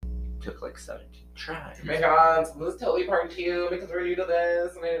took like 17 tries. Oh my god, so this is totally part 2 because we're new to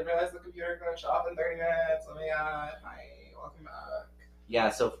this and I didn't realize the computer couldn't shut off in 30 minutes. Oh my god. Hi, welcome back. Yeah,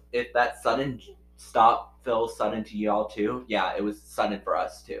 so if that sudden stop feels sudden to y'all too, yeah, it was sudden for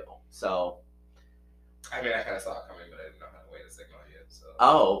us too. So. I mean, I kind of saw it coming, but I didn't know how to wait to signal you. So.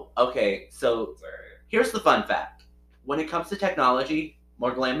 Oh, okay. So Sorry. Here's the fun fact. When it comes to technology,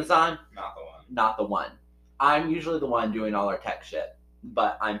 Morgan Amazon, Not the one. Not the one. I'm usually the one doing all our tech shit,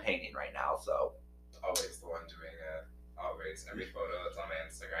 but I'm painting right now, so. Always the one doing it. Always. Every photo that's on my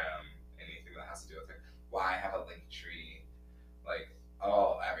Instagram, anything that has to do with it. Why I have a link tree, like,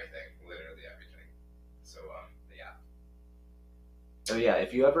 everything. Literally everything. So, yeah. So yeah,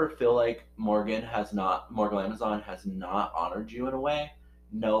 if you ever feel like Morgan Amazon has not honored you in a way,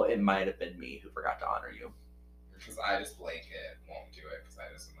 no, it might have been me who forgot to honor you. Because I just blanket won't do it because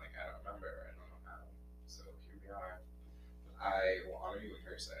I just am like, I don't remember, I don't know how. So here we are. I will honor you in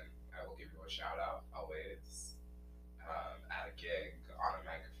person. I will give you a shout out always. At a gig, on a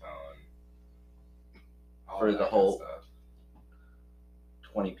microphone. For the whole stuff.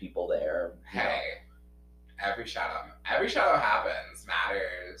 20 people there. Hey, every shout out happens,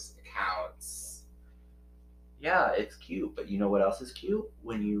 matters, it counts. Yeah, it's cute, but you know what else is cute?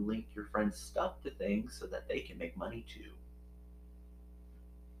 When you link your friend's stuff to things so that they can make money too.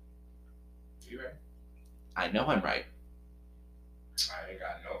 You right? I know I'm right. I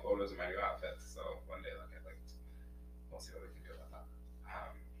got no photos of my new outfits, so one day they'll get linked. We'll see what we can do about that.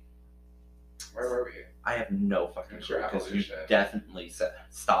 Where were we? I have no fucking clue because you definitely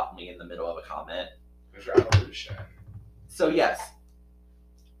stopped me in the middle of a comment. Where's your evolution? So yes,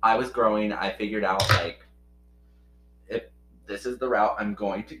 I was growing. I figured out like, if this is the route I'm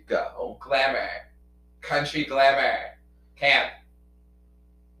going to go. Glamour. Country glamour. Camp.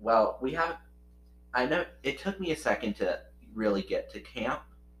 Well, I know it took me a second to really get to camp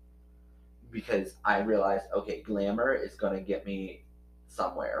because I realized, okay, glamour is going to get me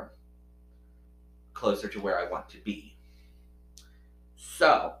somewhere closer to where I want to be.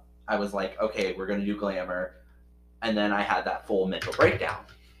 So I was like, okay, we're going to do glamour. And then I had that full mental breakdown.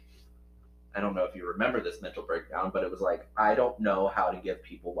 I don't know if you remember this mental breakdown, but it was like, I don't know how to give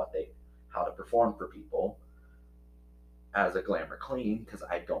people how to perform for people as a glamour queen because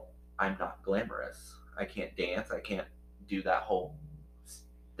I'm not glamorous. I can't dance. I can't do that whole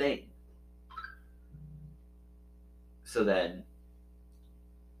thing. So then,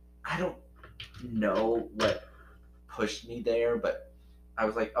 I don't know what pushed me there, but I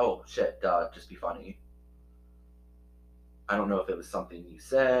was like, oh shit, duh, just be funny. I don't know if it was something you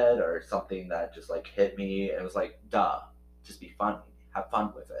said or something that just like hit me. It was like, duh, just be funny. Have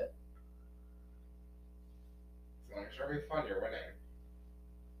fun with it. As long as you're having fun, you're winning.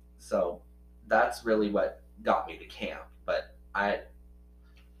 So that's really what got me to camp. But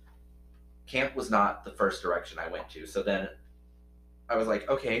camp was not the first direction I went to. So then I was like,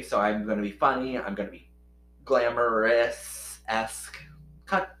 okay, so I'm going to be funny. I'm going to be glamorous-esque.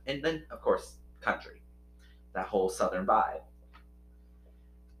 And then, of course, country. That whole southern vibe.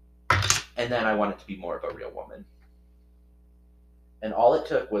 And then I wanted to be more of a real woman. And all it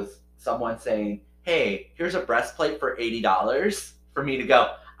took was someone saying, hey, here's a breastplate for $80 for me to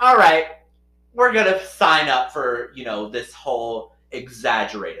go, all right, we're going to sign up for, this whole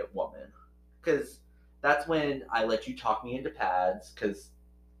exaggerated woman. Because that's when I let you talk me into pads, because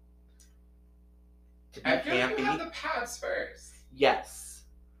to be campy, you have the pads first. Yes.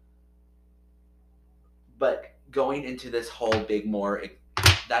 But going into this whole big more,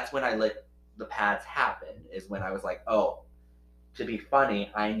 that's when I let the pads happen, is when I was like, oh, to be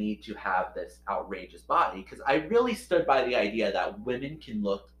funny, I need to have this outrageous body. Because I really stood by the idea that women can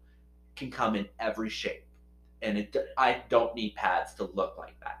come in every shape. And I don't need pads to look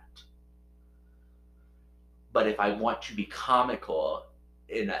like that. But if I want to be comical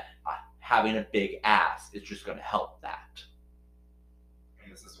in having a big ass, it's just going to help that.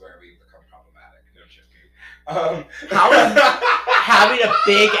 And this is where we become problematic. How does having a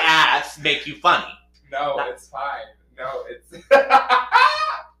big ass make you funny? No, it's fine. No, it's...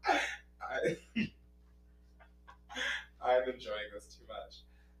 I'm enjoying this too much.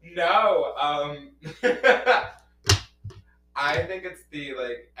 No, I think it's the,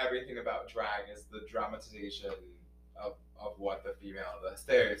 everything about drag is the dramatization of what the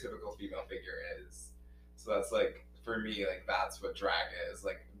stereotypical female figure is. So that's, for me, that's what drag is,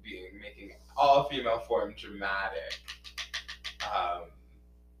 making all female form dramatic.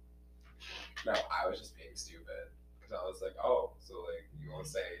 No, I was just being stupid. Because I was like, oh, so, you want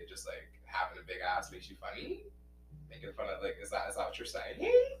to say just, having a big ass makes you funny? Making fun of, is that what you're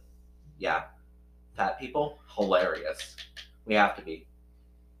saying? Yeah. Fat people, hilarious. We have to be.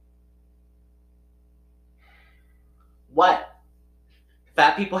 What?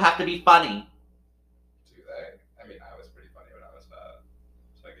 Fat people have to be funny. Do they? I mean, I was pretty funny when I was fat,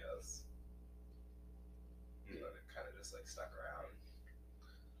 so I guess. And then it kind of just like stuck around.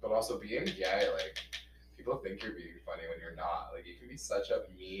 But also being gay, like, people think you're being funny when you're not. Like, you can be such a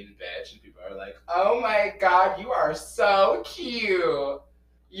mean bitch, and people are like, "Oh my god, you are so cute.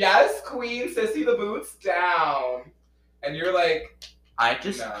 Yes, queen, sissy the boots down." And you're like, I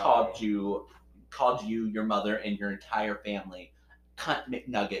just no. called you, your mother, and your entire family cunt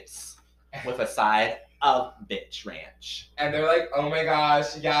McNuggets with a side of bitch ranch. And they're like, "Oh my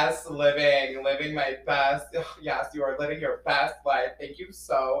gosh, yes, living my best. Yes, you are living your best life. Thank you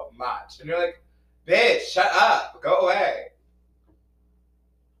so much." And you're like, "Bitch, shut up. Go away."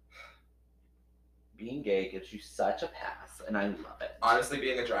 Being gay gives you such a pass, and I love it. Honestly,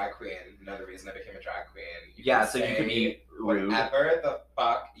 being a drag queen, another reason I became a drag queen. You can be rude. Whatever the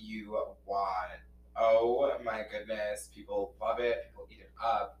fuck you want. Oh my goodness, people love it. People eat it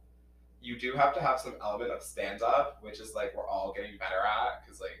up. You do have to have some element of stand-up, which is like we're all getting better at,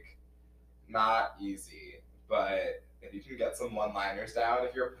 because like not easy. But if you can get some one-liners down,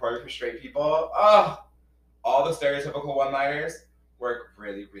 if you're performing for straight people, oh, all the stereotypical one-liners work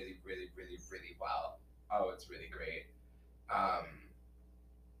really, really, really, really, really well. Oh, it's really great.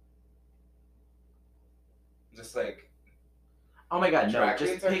 Just like, oh my god, no, drag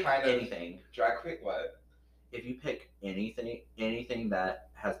just queens are pick kind of- anything. Drag queen, what? If you pick anything that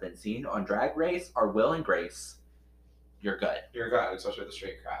has been seen on Drag Race or Will and Grace, you're good. You're good, especially with the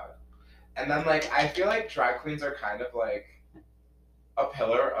straight crowd. And then like I feel like drag queens are kind of like a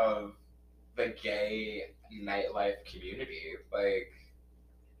pillar of the gay nightlife community. Like,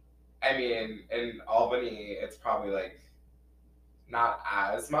 I mean, in Albany, it's probably like not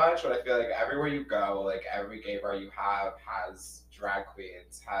as much, but I feel like everywhere you go, like every gay bar you have has drag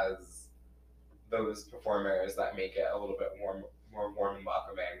queens, has those performers that make it a little bit more warm and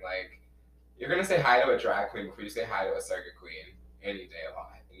welcoming. Like, you're gonna say hi to a drag queen before you say hi to a circuit queen any day of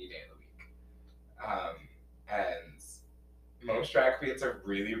the week. And most drag queens are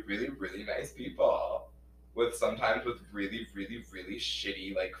really, really, really nice people. Sometimes with really, really, really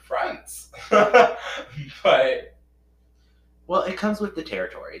shitty like fronts. But well, it comes with the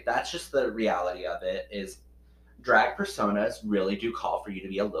territory. That's just the reality of it. Is drag personas really do call for you to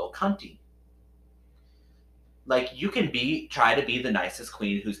be a little cunty. Like, you can try to be the nicest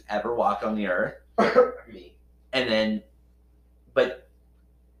queen who's ever walked on the earth. Me. And then, but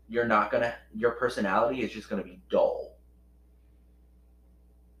you're not gonna, your personality is just gonna be dull.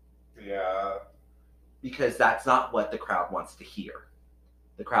 Yeah. Because that's not what the crowd wants to hear.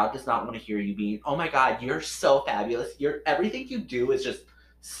 The crowd does not want to hear you being, oh my god, you're so fabulous. Everything you do is just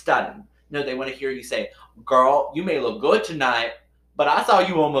stunning. No, they want to hear you say, girl, you may look good tonight, but I saw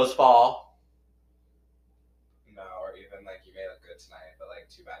you almost fall. No, or even like, you may look good tonight, but like,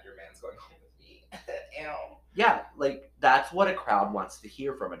 too bad your man's going home with me. Ew. Yeah, like, that's what a crowd wants to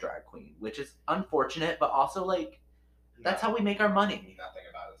hear from a drag queen, which is unfortunate, but also like, that's how we make our money. Nothing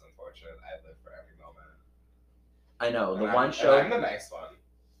about it is unfortunate. I live for every moment. I know. I'm the nice one.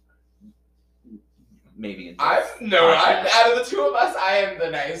 Maybe in I'm out of the two of us, I am the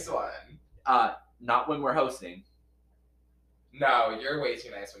nice one. Not when we're hosting. No, you're way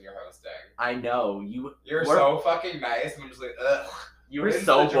too nice when you're hosting. I know. You're so fucking nice, and I'm just like, ugh. You were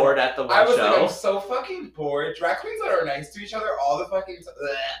so bored at the one I was show. like, I'm so fucking bored. Drag queens that are nice to each other all the fucking time.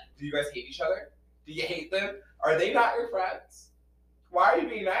 Do you guys hate each other? Do you hate them? Are they not your friends? Why are you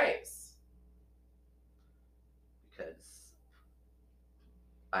being nice? Because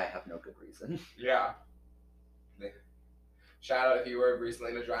I have no good reason. Yeah. Shout out if you were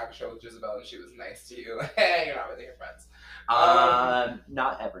recently in a drag show with Jezebel and she was nice to you. Hey, you're not really her friends.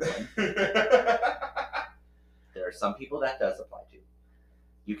 Not everyone. There are some people that does apply to.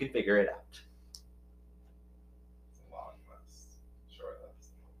 You can figure it out. It's a long list. Short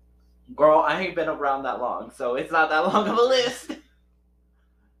list. Girl, I ain't been around that long, so it's not that long of a list.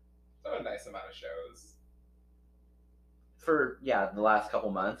 So a nice amount of shows. For, the last couple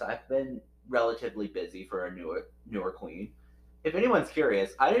months, I've been relatively busy for a newer queen. If anyone's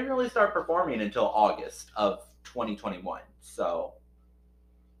curious, I didn't really start performing until August of 2021, so.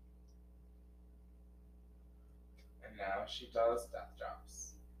 And now she does death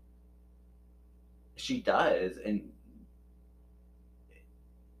drops. She does, and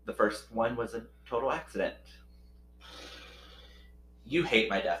the first one was a total accident. You hate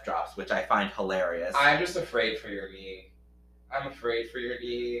my death drops, which I find hilarious. I'm just afraid for your knee. I'm afraid for your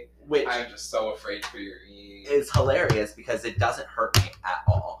knee. Which I'm just so afraid for your knee. Is hilarious because it doesn't hurt me at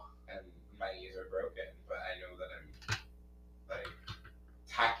all. And my knees are broken, but I know that I'm like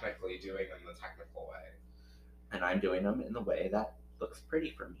technically doing them the technical way. and I'm doing them in the way that looks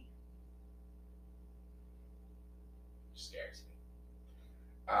pretty for me. Which scares me.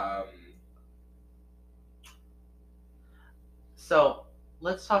 So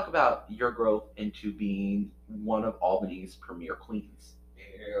let's talk about your growth into being one of Albany's premier queens.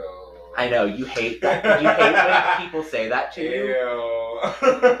 Ew. I know you hate that. You hate when people say that to you. Ew.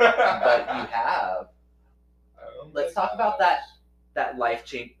 But you have. Oh Let's my talk about gosh. that life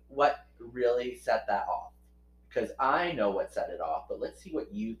change. What really set that off? Because I know what set it off, but let's see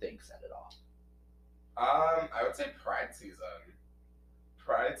what you think set it off. I would say Pride season.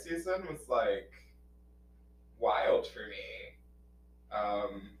 Pride season was like wild for me.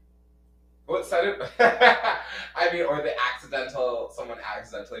 What set it? I mean, or someone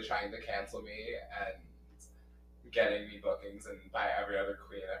accidentally trying to cancel me and getting me bookings and by every other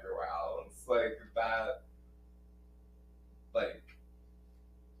queen everywhere else. Like that, like,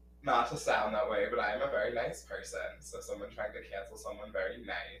 not to sound that way, but I am a very nice person. So someone trying to cancel someone very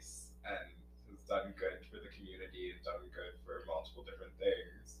nice and has done good for the community and done good for multiple different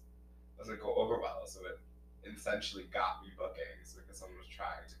things doesn't go over well. So it essentially got me bookings because someone was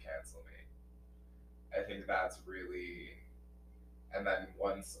trying to cancel me. I think that's really, and then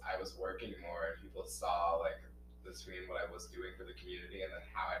once I was working more and people saw like between what I was doing for the community and then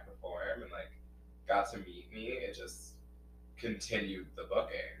how I perform and like got to meet me, it just continued the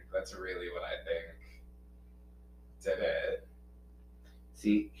booking. That's really what I think did it.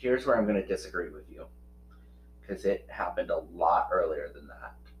 See, here's where I'm going to disagree with you, because it happened a lot earlier than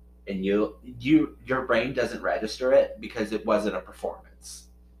that, and your brain doesn't register it because it wasn't a performance.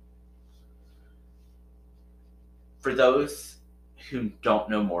 For those who don't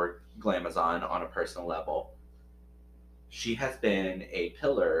know more Glamazon on a personal level, she has been a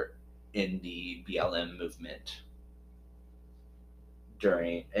pillar in the BLM movement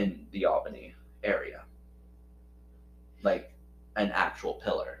in the Albany area. Like an actual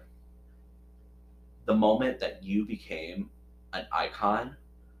pillar. The moment that you became an icon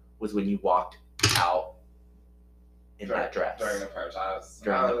was when you walked out in that dress. During the protest.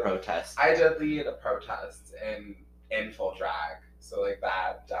 During the protest. I did lead a protest in full drag. So like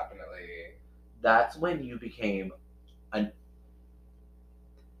that definitely. That's when you became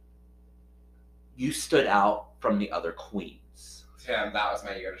you stood out from the other queens. Tim, that was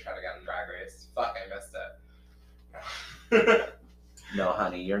my year to try to get in Drag Race. Fuck, I missed it. No,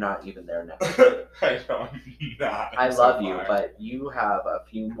 honey, you're not even there now. I know, I'm not. I love you, but you have a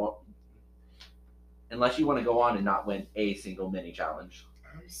few more. Unless you want to go on and not win a single mini challenge.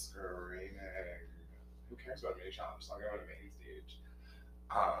 I'm screaming. Who cares about mini challenge? I'll go on a main stage.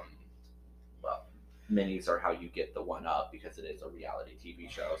 Well, minis are how you get the one up because it is a reality TV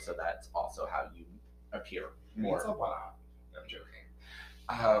show, so that's also how you appear more. It's a one up. I'm joking.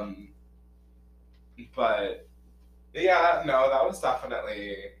 But yeah, no, that was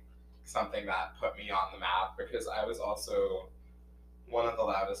definitely something that put me on the map because I was also one of the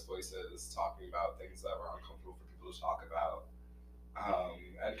loudest voices talking about things that were uncomfortable for people to talk about,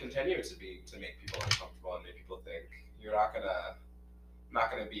 and continue to make people uncomfortable and make people think you're not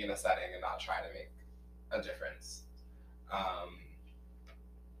gonna be in a setting and not try to make a difference.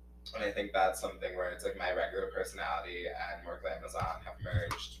 And I think that's something where it's like my regular personality and more Glamazon have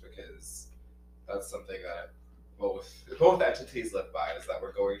merged because that's something that both entities live by, is that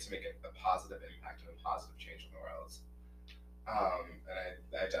we're going to make a positive impact and a positive change in the world.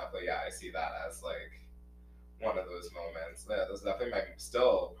 And I definitely, I see that as like one of those moments. Yeah, that's definitely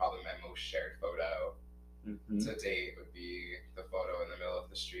still probably my most shared photo to date would be the photo in the middle of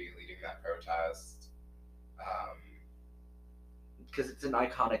the street leading that protest. Because it's an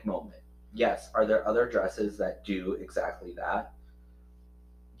iconic moment. Yes. Are there other dresses that do exactly that?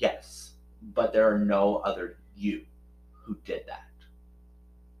 Yes. But there are no other you who did that.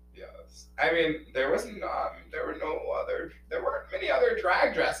 Yes. I mean, there weren't many other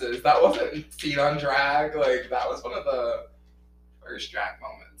drag dresses. That wasn't seen on drag. Like, that was one of the first drag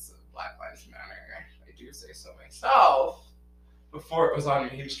moments of Black Lives Matter. I do say so myself. Before it was on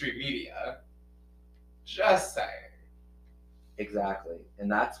mainstream media. Just saying. Exactly. And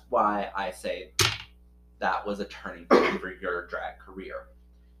that's why I say that was a turning point for your drag career.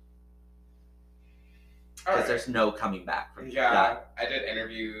 Because there's no coming back from that. I did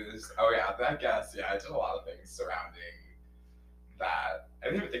interviews. Oh yeah, I guess. Yeah, I did a lot of things surrounding that. I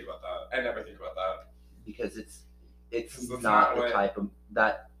didn't even think about that. I never think about that. Because it's not the type of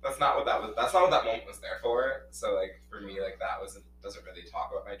that. That's not what that was. That's not what that moment was there for. So like for me, like that doesn't really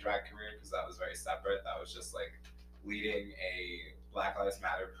talk about my drag career because that was very separate. That was just like leading a Black Lives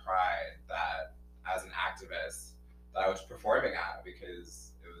Matter Pride that, as an activist, that I was performing at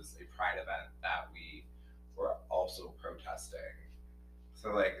because it was a Pride event that we were manifesting.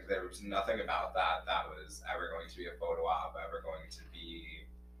 So like there was nothing about that was ever going to be a photo op, ever going to be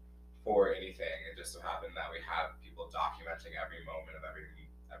for anything. It just so happened that we have people documenting every moment of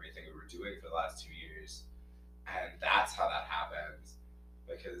everything we were doing for the last 2 years, and that's how that happened.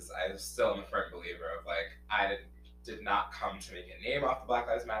 Because I still am a firm believer of like I did not come to make a name off the Black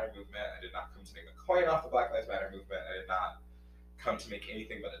Lives Matter movement. I did not come to make a coin off the Black Lives Matter movement. I did not come to make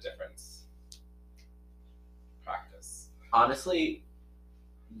anything but a difference. Practice. Honestly,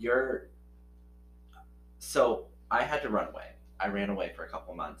 so I had to run away. I ran away for a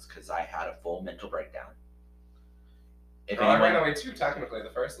couple months because I had a full mental breakdown. I ran away too, technically,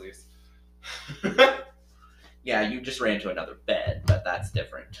 the first lease. Yeah, you just ran to another bed, but that's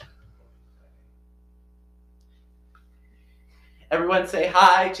different. Everyone say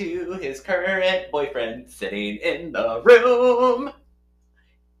hi to his current boyfriend sitting in the room.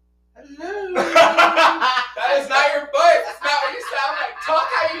 Hello. That is not your voice. It's not what you sound like. Talk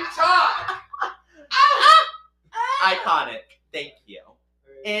how you talk. Iconic. Thank you.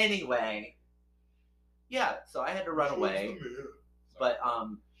 Anyway. Yeah, so I had to run away. But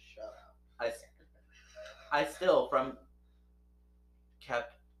Shut up. I still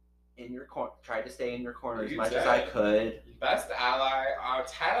kept in your corner, tried to stay in your corner as much as I could. Best ally,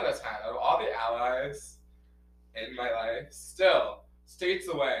 10 out of 10 of all the allies in my life. Still, states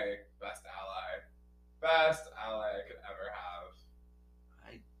away, best ally I could ever have.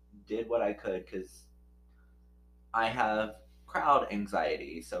 I did what I could because I have crowd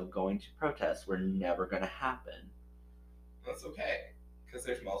anxiety, so going to protests were never going to happen. That's okay, because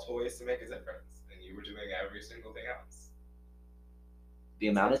there's multiple ways to make a difference, and you were doing every single thing else. The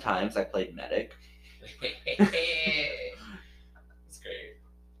amount of times I played medic. It's great.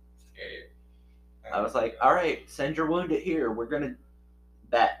 I was like, all right, send your wounded here. We're going to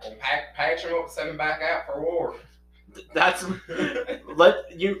bet. Well, patch them up, send them back out for war. That's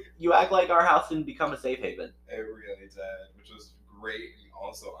you act like our house didn't become a safe haven. It really did, which was great and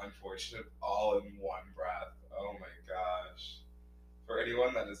also unfortunate all in one breath. Oh my gosh! For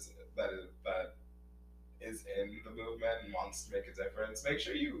anyone that is in the movement and wants to make a difference, make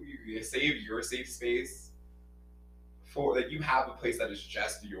sure you save your safe space for that. You have a place that is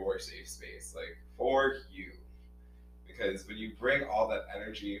just your safe space, like for you. Because when you bring all that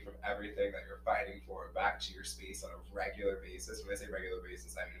energy from everything that you're fighting for back to your space on a regular basis, when I say regular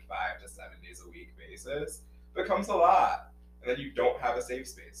basis, I mean 5 to 7 days a week basis, it becomes a lot. And then you don't have a safe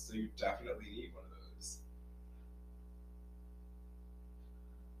space, so you definitely need one of those.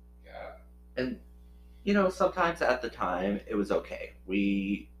 Yeah. And, sometimes at the time, it was okay.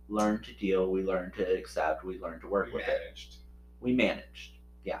 We learned to deal, we learned to accept, we learned to work with it. We managed.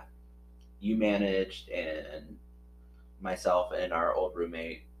 Yeah. You managed, and myself and our old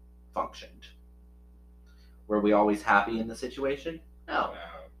roommate functioned. Were we always happy in the situation? No.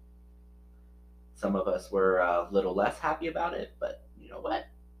 Some of us were a little less happy about it, but you know what?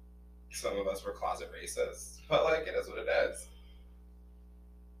 Some of us were closet racists, but it is what it is.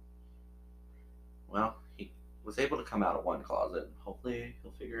 Well, he was able to come out of one closet. Hopefully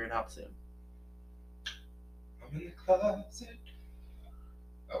he'll figure it out soon. I'm in the closet.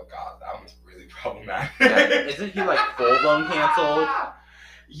 Oh god, that one's really problematic. Yeah, isn't he full-blown canceled?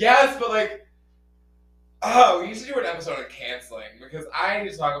 Yes, but we used to do an episode on canceling because I need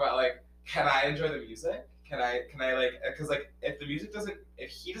to talk about can I enjoy the music? Can I because if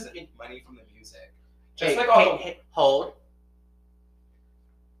he doesn't make money from the music, just hold.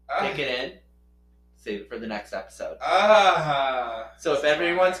 Take it in. Save it for the next episode. So if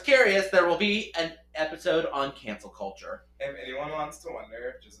everyone's curious, there will be an episode on cancel culture. If anyone wants to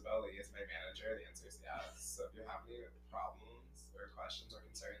wonder if Jezebel Lee is my manager, the answer is yes. So if you have any problems or questions or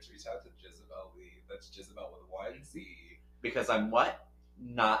concerns, reach out to Jezebel Lee. That's Jezebel with 1 Z. Because I'm what?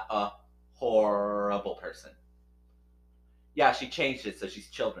 Not a horrible person. Yeah, she changed it so she's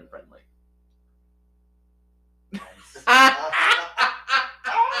children friendly.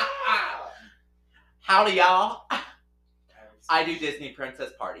 Howdy, y'all. I do Disney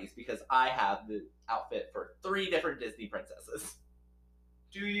princess parties because I have the outfit for 3 different Disney princesses.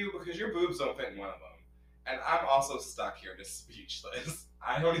 Do you? Because your boobs don't fit in one of them. And I'm also stuck here just speechless.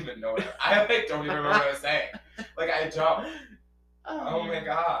 I don't even know what I don't even remember what I was saying. I don't. Oh my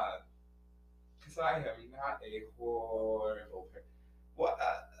god. Because I am not a horrible person. What?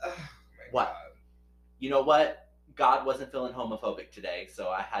 Oh my What? God. You know what? God wasn't feeling homophobic today, so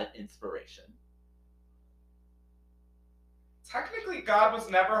I had inspiration. Technically, God was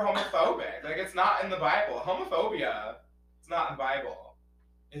never homophobic. It's not in the Bible. Homophobia, it's not in the Bible.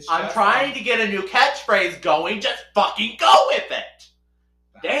 I'm trying to get a new catchphrase going. Just fucking go with it.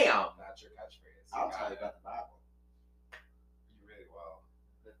 Damn. That's your catchphrase. I'll tell you about the Bible.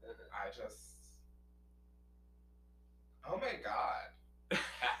 Oh my god.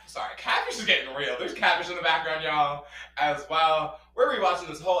 Sorry, catfish is getting real. There's catfish in the background, y'all, as well. We're rewatching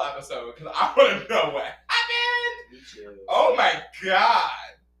this whole episode because I want to know what happened. Me too. Oh my god.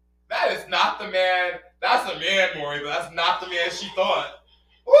 That is not the man. That's a man, Maury, but that's not the man she thought.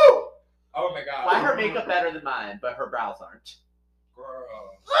 Woo! Oh my god. Why her makeup better than mine, but her brows aren't? Girl.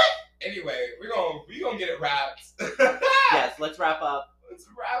 Anyway, we gonna get it wrapped. Yes, let's wrap up. Let's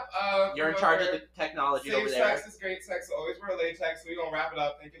wrap up. You're in charge of the technology Safe over there. sex is great sex. Always wear latex. So we gonna wrap it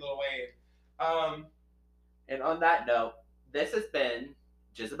up. Thank you, Lil Wayne. And on that note, this has been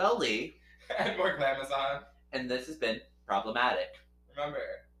Jezebel Lee. And more Glamazon. And this has been Problematic. Remember,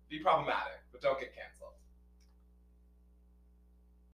 be problematic, but don't get canceled.